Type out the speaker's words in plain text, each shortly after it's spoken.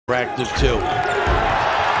Active too.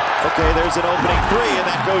 Okay, there's an opening three, and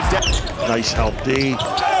that goes down. Nice help, D.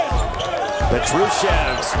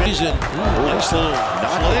 Petrushev spins it. Nice little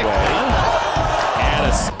knock flick, away. huh? And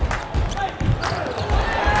a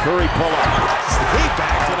Curry pull up. He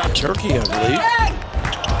backed it up. Turkey, I believe.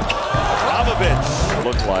 Abramovich.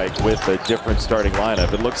 Looked like with a different starting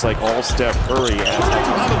lineup. It looks like all Steph Curry has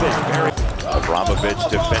Abramovich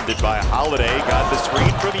defended by Holiday. Got the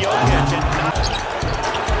screen from Jokic. And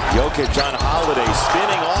Jokic on Holiday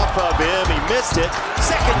spinning off of him. He missed it.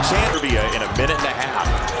 Second chance. SERBIA in a minute and a half.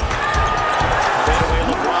 Fadeaway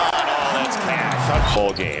LeBron. Oh, that's cash.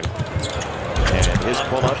 Ball game. And his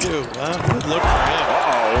pull up. Good look for him.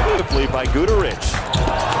 Beautifully by Guterich.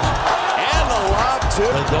 And the lob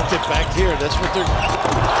too. Don't get back here. That's what they're.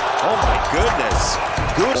 Oh my goodness.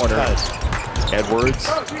 Guterich. Edwards.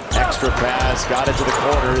 Extra pass. Got it to the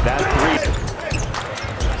corner. That three.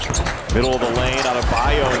 Middle of the lane on a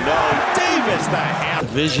bio. No. Davis the half.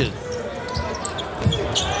 Vision.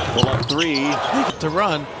 Pull up three. To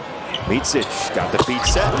run. Micic got the feet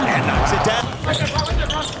set and knocks it down.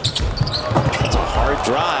 It's a hard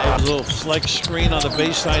drive. A little flex screen on the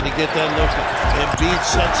baseline to get that look. Embiid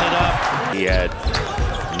sets it up. He had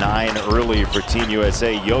 9 early for Team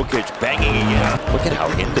USA. Jokic banging again. Look at how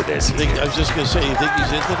into this. I was just going to say, you think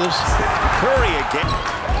he's into this? Curry again.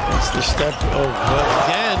 That's the step. Oh, well,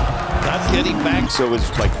 again, not getting back. So it was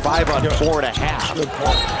like 5 on 4.5. Good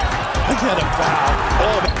point. I got a foul.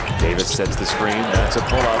 Oh. Davis sets the screen. That's a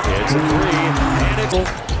pull-up. It's a three. And it's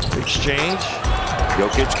exchange.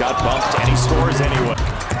 Jokic got bumped, and he scores anyway.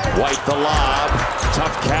 White the lob.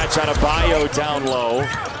 Tough catch on a bio down low.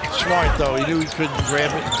 Smart, though. He knew he couldn't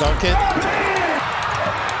grab it and dunk it.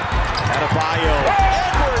 Adebayo.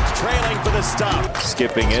 Edwards trailing for the stop.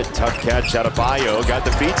 Skipping it. Tough catch. Adebayo got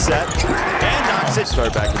the feet set and knocks it.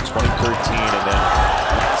 Start back in 2013, and then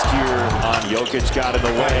last year on Jokic got in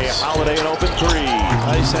the way. Nice. Holiday an open three.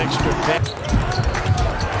 Nice extra pick.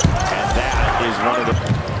 And that is one of the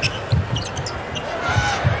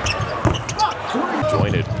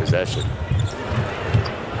jointed possession.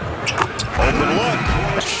 Open look.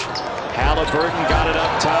 Halliburton got it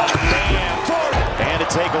up top. Bam. And a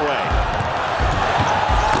takeaway.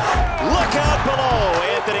 Look out below.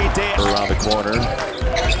 Anthony Davis. Around the corner.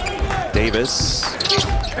 Davis.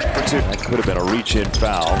 That could have been a reach-in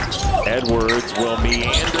foul. Edwards will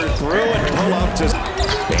meander through and pull up to.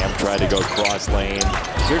 Bam tried to go cross lane.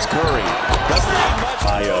 Here's Curry. Doesn't need much.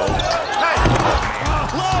 Io.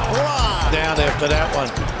 LeBron. Down after that one.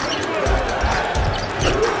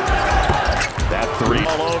 That three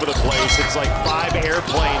all over the place. It's like 5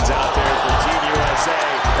 airplanes out there for Team USA.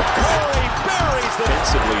 Curry buries them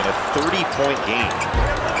defensively in a 30-point game.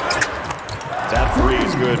 That three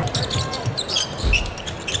is good.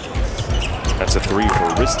 That's a three for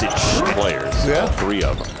Ristic players. Yeah. 3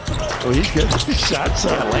 of them. Oh, he's getting shots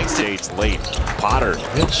up. Yeah, length states late. Potter.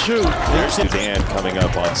 Good shoot. There's Dan coming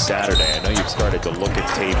up on Saturday. I know you've started to look at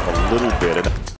tape a little bit.